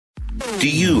Do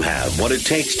you have what it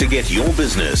takes to get your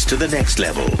business to the next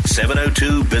level?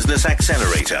 702 Business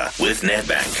Accelerator with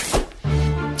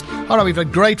Nedbank. All right, we've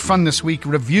had great fun this week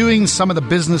reviewing some of the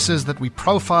businesses that we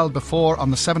profiled before on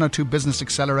the 702 Business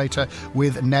Accelerator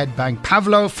with Nedbank.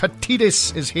 Pavlo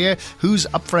Fatidis is here. Who's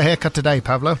up for a haircut today,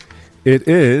 Pavlo? It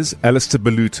is Alistair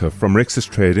Baluta from Rexis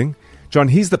Trading. John,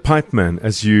 he's the pipe man,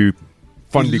 as you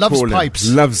fondly call him.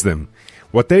 Pipes. Loves them.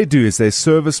 What they do is they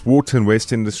service water and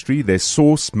waste industry. They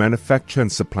source, manufacture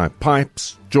and supply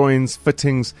pipes, joints,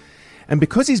 fittings. And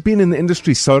because he's been in the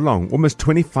industry so long, almost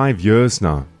 25 years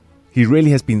now, he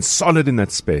really has been solid in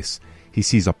that space. He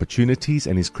sees opportunities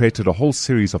and he's created a whole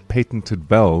series of patented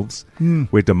valves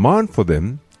where demand for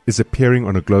them is appearing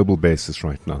on a global basis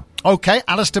right now. Okay,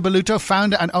 Alistair Baluto,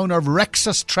 founder and owner of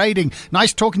Rexis Trading.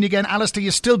 Nice talking to you again, Alistair.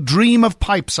 You still dream of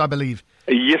pipes, I believe.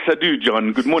 Yes, I do,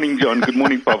 John. Good morning, John. Good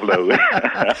morning, Pavlo.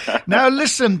 Now,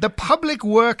 listen, the Public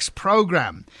Works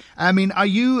Programme. I mean,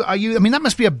 that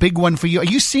must be a big one for you. Are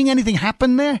you seeing anything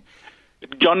happen there?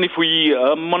 John, if we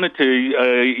monitor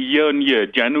year on year,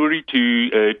 January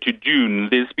to June,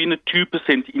 there's been a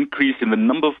 2% increase in the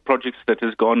number of projects that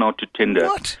has gone out to tender.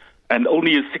 What? And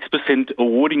only a 6%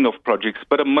 awarding of projects.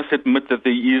 But I must admit that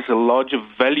there is a larger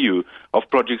value of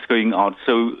projects going out.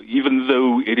 So even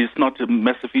though it is not a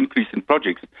massive increase in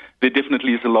projects, there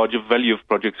definitely is a larger value of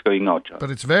projects going out, John.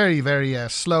 But it's very, very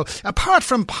slow. Apart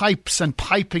from pipes and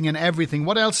piping and everything,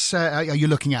 what else are you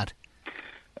looking at?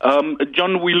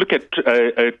 John, we look at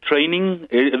training.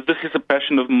 This is a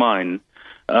passion of mine.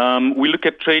 We look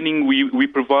at training. We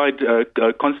provide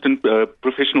constant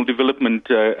professional development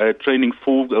training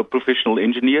for professional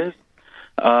engineers.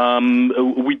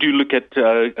 We do look at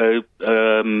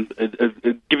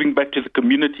giving back to the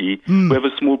community. We have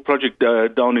a small project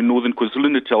down in northern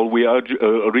KwaZulu-Natal where I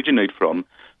originate from,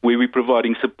 where we're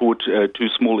providing support to a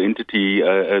small entity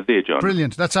there, John.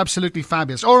 Brilliant. That's absolutely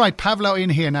fabulous. All right, Pavlo in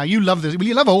here now. You love this. Well,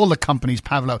 you love all the companies,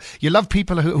 Pavlo. You love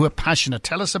people who are passionate.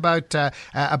 Tell us about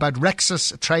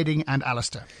Rexis Trading and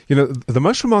Alistair. You know, the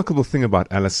most remarkable thing about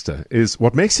Alistair is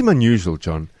what makes him unusual,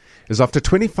 John, is after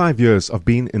 25 years of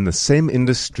being in the same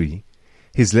industry,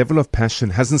 his level of passion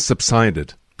hasn't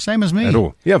subsided. Same as me. At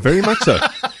all. Yeah, very much so.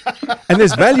 And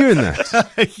there's value in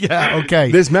that. Yeah,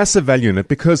 okay. There's massive value in it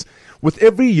because with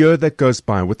every year that goes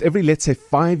by, with every, let's say,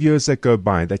 5 years that go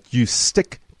by, that you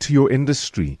stick to your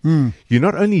industry, you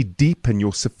not only deepen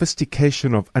your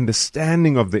sophistication of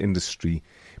understanding of the industry,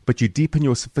 but you deepen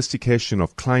your sophistication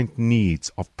of client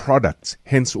needs, of products,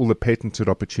 hence all the patented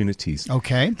opportunities.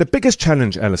 Okay. The biggest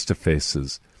challenge Alistair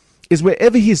faces is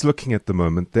wherever he's looking at the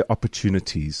moment, there are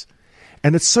opportunities.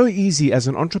 And it's so easy as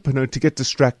an entrepreneur to get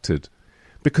distracted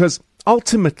because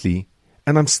ultimately,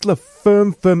 and I'm still a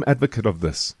firm advocate of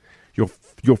this,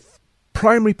 your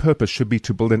primary purpose should be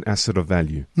to build an asset of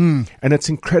value. And it's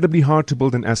incredibly hard to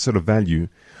build an asset of value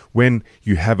when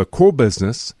you have a core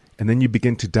business and then you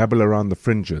begin to dabble around the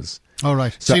fringes. All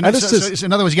right. So in other words,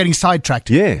 you're getting sidetracked.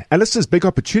 Yeah. Alistair's big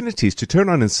opportunity is to turn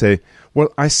around and say,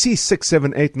 well, I see 6,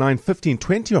 7, 8, 9, 15,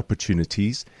 20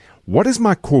 opportunities. What is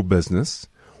my core business?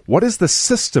 What is the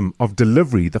system of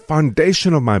delivery, the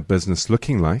foundation of my business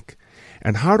looking like?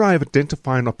 And how do I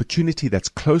identify an opportunity that's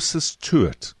closest to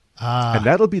it? And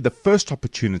that'll be the first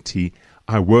opportunity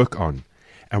I work on.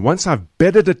 And once I've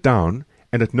bedded it down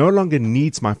and it no longer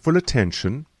needs my full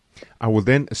attention, I will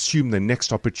then assume the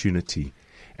next opportunity.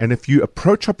 And if you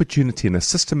approach opportunity in a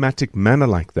systematic manner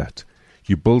like that,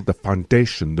 you build the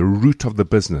foundation, the root of the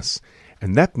business.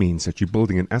 And that means that you're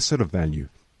building an asset of value.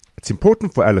 It's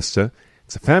important for Alistair.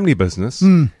 It's a family business.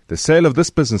 The sale of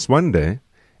this business one day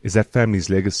is that family's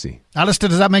legacy. Alistair,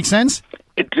 does that make sense?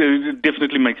 It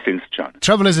definitely makes sense, John.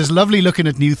 Trouble is, it's lovely looking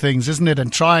at new things, isn't it?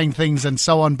 And trying things and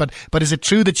so on. But is it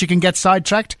true that you can get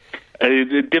sidetracked?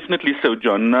 Definitely so,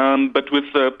 John. But with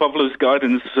Pavlo's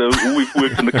guidance, we've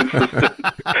worked in a consistent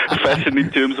fashion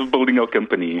in terms of building our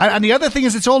company. And the other thing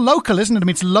is it's all local, isn't it? I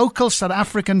mean, it's local South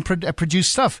African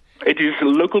produced stuff. It is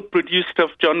local produced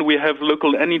stuff, John. We have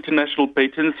local and international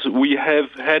patents. We have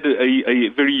had a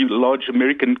very large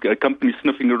American company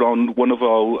sniffing around one of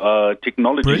our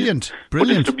technologies for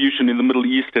distribution in the Middle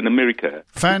East and America.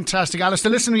 Fantastic.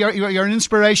 Alistair, listen, you're an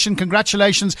inspiration.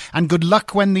 Congratulations and good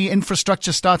luck when the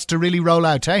infrastructure starts to really roll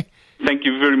out, eh? Thank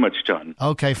you very much, John.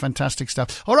 Okay, fantastic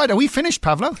stuff. All right, are we finished,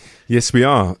 Pavlo? Yes, we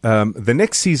are. The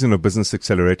next season of Business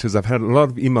Accelerators, I've had a lot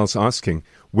of emails asking,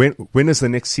 when is the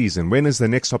next season? When is the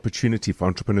next opportunity for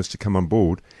entrepreneurs to come on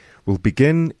board? We'll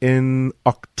begin in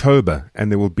October,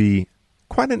 and there will be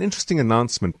quite an interesting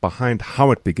announcement behind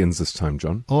how it begins this time,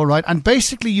 John. All right, and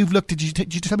basically you've looked at,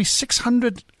 did you tell me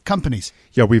 600 companies?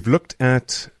 Yeah, we've looked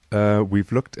at,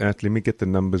 let me get the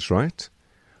numbers right.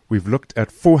 We've looked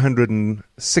at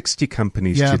 460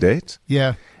 companies to date.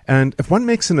 Yeah. And if one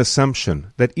makes an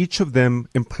assumption that each of them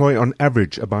employ on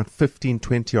average about 15,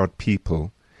 20 odd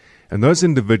people, and those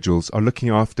individuals are looking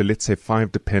after, let's say,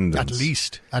 5 dependents.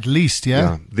 At least,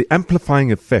 yeah. The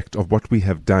amplifying effect of what we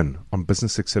have done on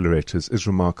business accelerators is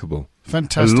remarkable.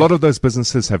 Fantastic. A lot of those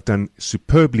businesses have done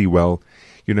superbly well.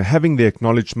 You know, having the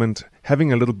acknowledgement,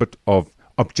 having a little bit of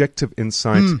objective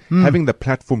insight, having the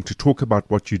platform to talk about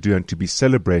what you do and to be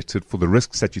celebrated for the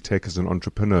risks that you take as an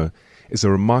entrepreneur is a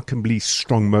remarkably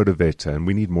strong motivator, and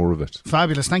we need more of it.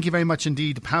 Fabulous. Thank you very much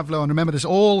indeed, Pavlo. And remember, this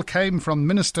all came from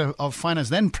Minister of Finance,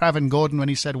 then Pravin Gordhan, when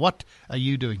he said, what are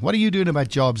you doing? What are you doing about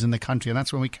jobs in the country? And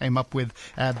that's when we came up with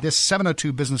this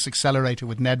 702 Business Accelerator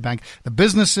with Nedbank. The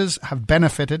businesses have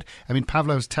benefited. I mean,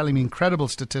 Pavlo is telling me incredible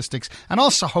statistics, and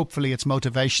also hopefully it's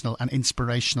motivational and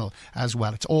inspirational as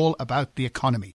well. It's all about the economy.